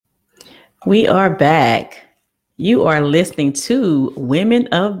We are back. You are listening to Women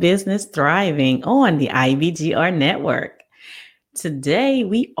of Business Thriving on the IBGR network. Today,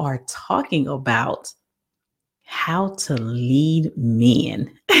 we are talking about how to lead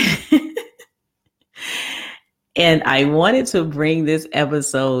men. And I wanted to bring this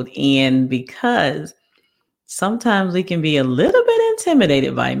episode in because sometimes we can be a little bit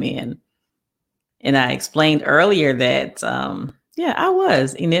intimidated by men. And I explained earlier that, I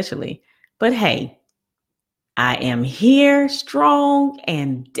was initially. But hey, I am here strong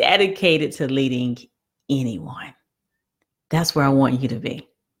and dedicated to leading anyone. That's where I want you to be.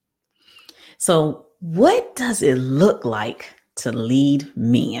 So, what does it look like to lead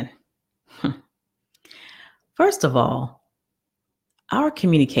men? First of all, our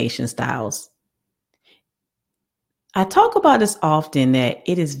communication styles. I talk about this often that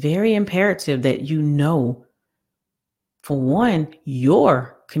it is very imperative that you know, for one,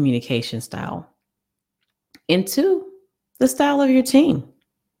 your communication style, and two, the style of your team.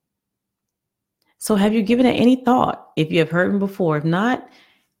 So, have you given it any thought? If you have heard me before, if not,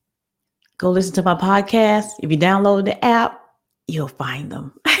 go listen to my podcast. If you download the app, you'll find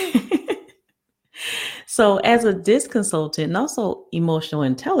them. So, as a DISC consultant and also emotional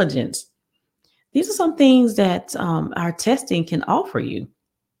intelligence, these are some things that our testing can offer you.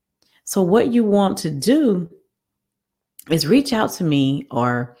 So, what you want to do is reach out to me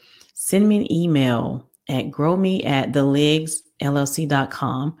or send me an email at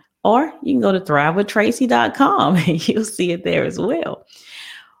growme@thelegsllc.com, or you can go to thrivewithtracy.com and you'll see it there as well.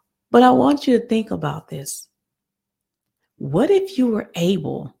 But I want you to think about this. What if you were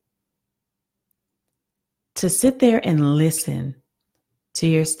able to sit there and listen to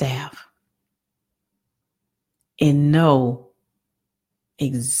your staff and know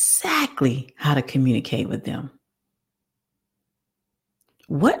exactly how to communicate with them?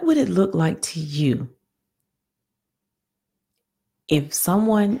 What would it look like to you if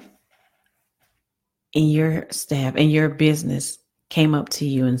someone in your staff, in your business, came up to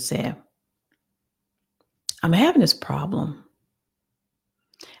you and said, I'm having this problem.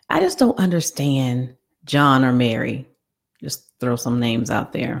 I just don't understand John or Mary. Just throw some names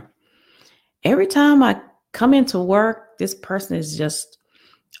out there. Every time I come into work, this person is just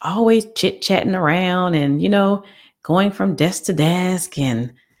always chit-chatting around and, going from desk to desk.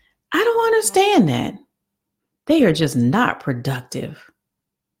 And I don't understand that. They are just not productive.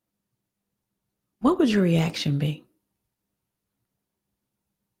 What would your reaction be?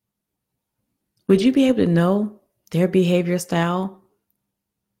 Would you be able to know their behavior style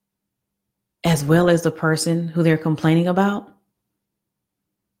as well as the person who they're complaining about?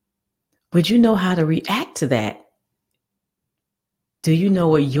 Would you know how to react to that? Do you know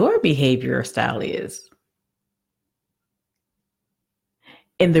what your behavior style is?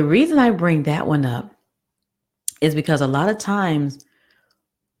 And the reason I bring that one up is because a lot of times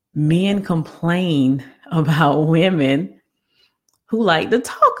men complain about women who like to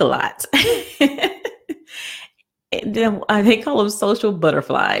talk a lot. And then they call them social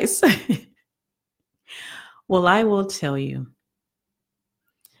butterflies. Well, I will tell you,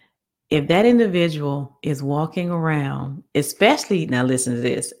 if that individual is walking around, especially, now listen to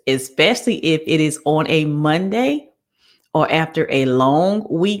this, especially if it is on a Monday or after a long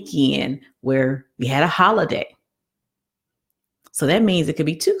weekend where we had a holiday. So that means it could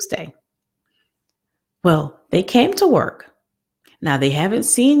be Tuesday. Well, they came to work. Now they haven't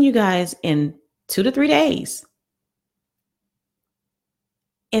seen you guys in 2 to 3 days.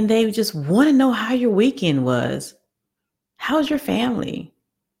 And they just want to know how your weekend was. How's your family?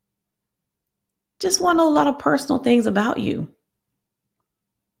 Just want to know a lot of personal things about you.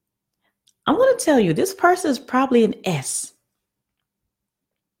 I'm going to tell you, this person is probably an S.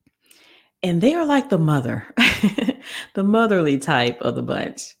 And they are like the mother, the motherly type of the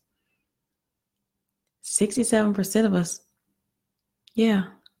bunch. 67% of us, yeah,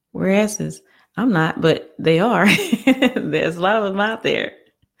 we're S's. I'm not, but they are. There's a lot of them out there.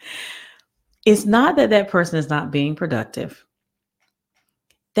 It's not that that person is not being productive.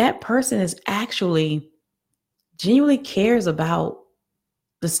 That person is actually genuinely cares about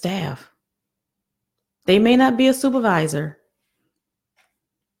the staff. They may not be a supervisor,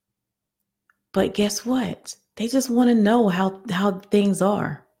 but guess what? They just want to know how things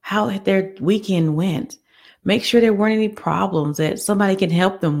are, how their weekend went. Make sure there weren't any problems that somebody can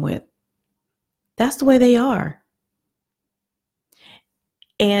help them with. That's the way they are.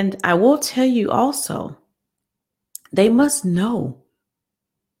 And I will tell you also, they must know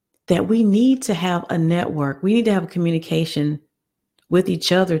that we need to have a network. We need to have a communication with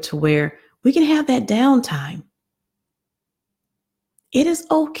each other to where we can have that downtime. It is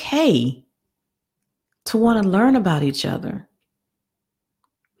okay to want to learn about each other.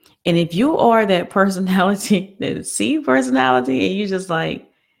 And if you are that personality, that C personality, and you just like,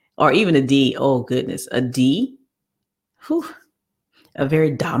 or even a D, oh goodness, a D, whew, a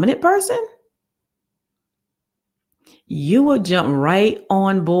very dominant person, you will jump right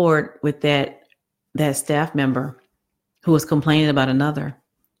on board with that staff member who was complaining about another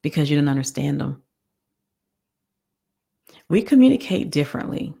because you didn't understand them. We communicate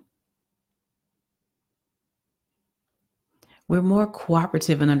differently. We're more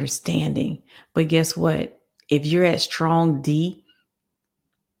cooperative and understanding. But guess what? If you're at strong D,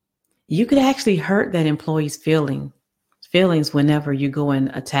 you could actually hurt that employee's feelings whenever you go and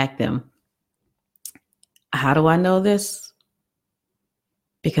attack them. How do I know this?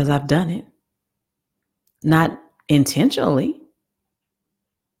 Because I've done it. Not intentionally.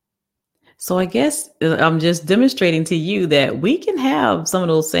 So I guess I'm just demonstrating to you that we can have some of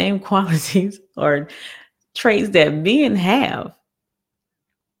those same qualities or traits that men have.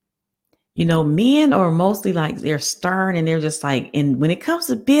 You know, men are mostly like they're stern and they're just like, and when it comes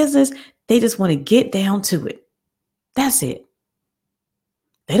to business, they just want to get down to it. That's it.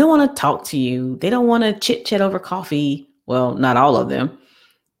 They don't want to talk to you. They don't want to chit chat over coffee. Well, not all of them.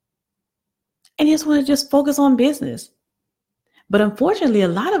 And they just want to just focus on business. But unfortunately, a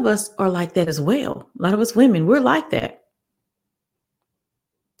lot of us are like that as well. A lot of us women, we're like that.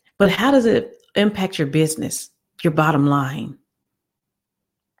 But how does it impact your business, your bottom line?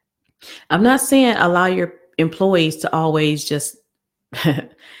 I'm not saying allow your employees to always just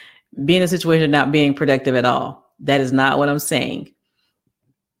be in a situation of not being productive at all. That is not what I'm saying.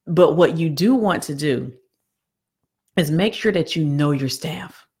 But what you do want to do is make sure that you know your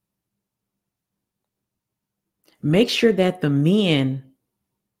staff. Make sure that the men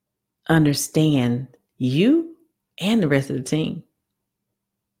understand you and the rest of the team.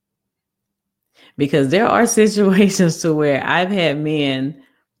 Because there are situations to where I've had men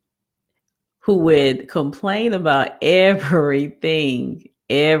who would complain about everything,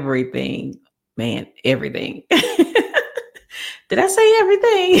 man, everything. Did I say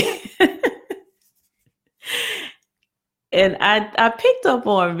everything? And I picked up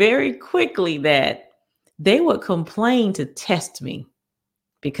on very quickly that they would complain to test me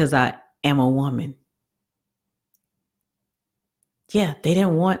because I am a woman. Yeah, they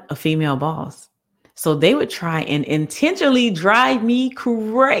didn't want a female boss. So they would try and intentionally drive me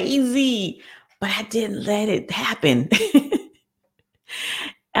crazy, but I didn't let it happen.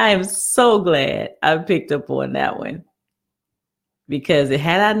 I am so glad I picked up on that one. Because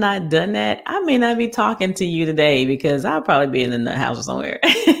had I not done that, I may not be talking to you today because I'll probably be in the house somewhere.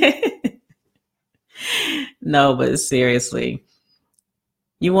 No, but seriously,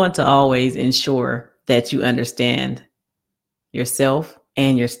 you want to always ensure that you understand yourself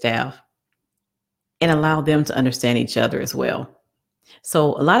and your staff and allow them to understand each other as well.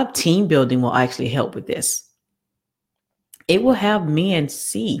 So a lot of team building will actually help with this. It will have men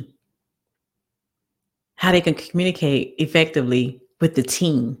see how they can communicate effectively with the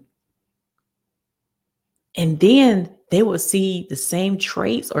team. And then they will see the same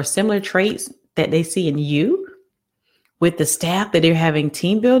traits or similar traits that they see in you with the staff that they're having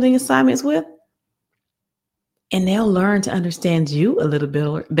team building assignments with. And they'll learn to understand you a little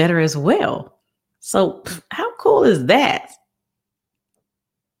bit better as well. So how cool is that?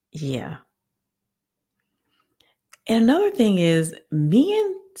 Yeah. And another thing is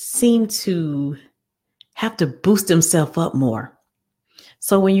men seem to have to boost themselves up more.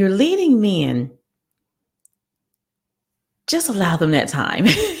 So when you're leading men, just allow them that time.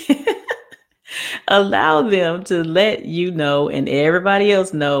 Allow them to let you know and everybody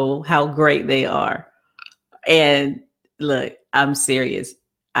else know how great they are. And look, I'm serious.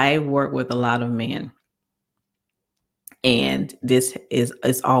 I work with a lot of men. And this is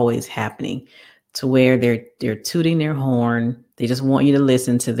always happening to where they're tooting their horn. They just want you to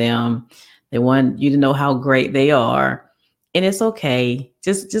listen to them. They want you to know how great they are. And it's okay.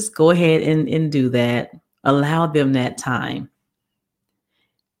 Just go ahead and do that. Allow them that time.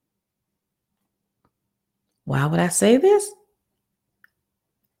 Why would I say this?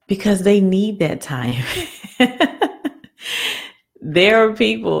 Because they need that time. There are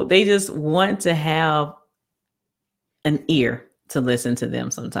people, they just want to have an ear to listen to them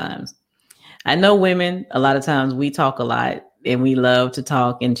sometimes. I know women, a lot of times we talk a lot and we love to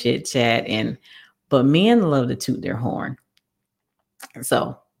talk and chit chat, but men love to toot their horn.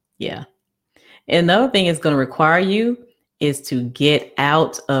 So, yeah. Another thing it's going to require you is to get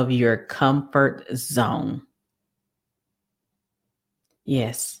out of your comfort zone.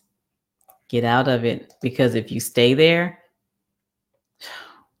 Yes, get out of it, because if you stay there,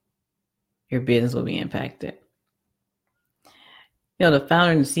 your business will be impacted. You know, the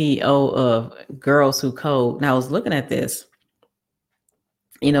founder and CEO of Girls Who Code. Now, I was looking at this,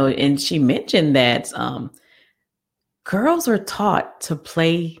 you know, and she mentioned that girls are taught to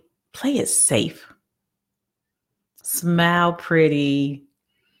play it safe, smile pretty,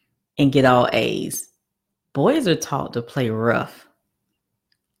 and get all A's. Boys are taught to play rough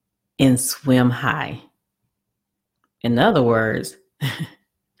and swim high. In other words,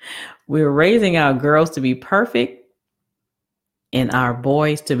 we're raising our girls to be perfect and our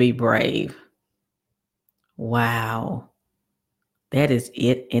boys to be brave. Wow. That is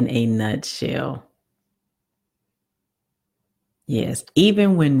it in a nutshell. Yes,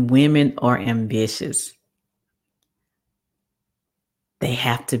 even when women are ambitious, they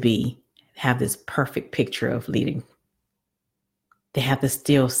have to have this perfect picture of leading. They have to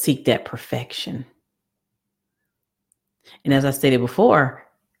still seek that perfection. And as I stated before,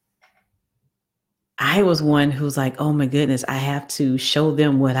 I was one who's like, oh my goodness, I have to show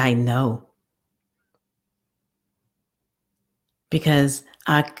them what I know. Because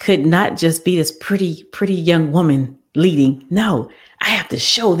I could not just be this pretty young woman leading. No, I have to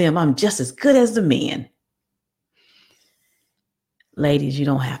show them I'm just as good as the men. Ladies, you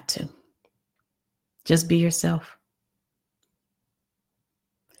don't have to. Just be yourself.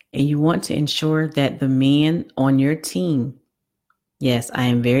 And you want to ensure that the men on your team, yes, I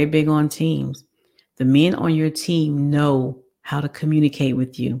am very big on teams. The men on your team know how to communicate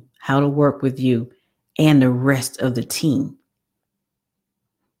with you, how to work with you, and the rest of the team.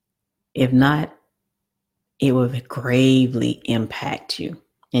 If not, it will gravely impact you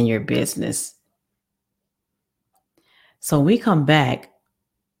and your business. So when we come back,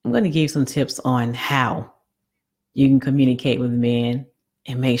 I'm going to give you some tips on how you can communicate with men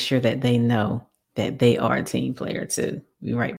and make sure that they know that they are a team player too. We'll be right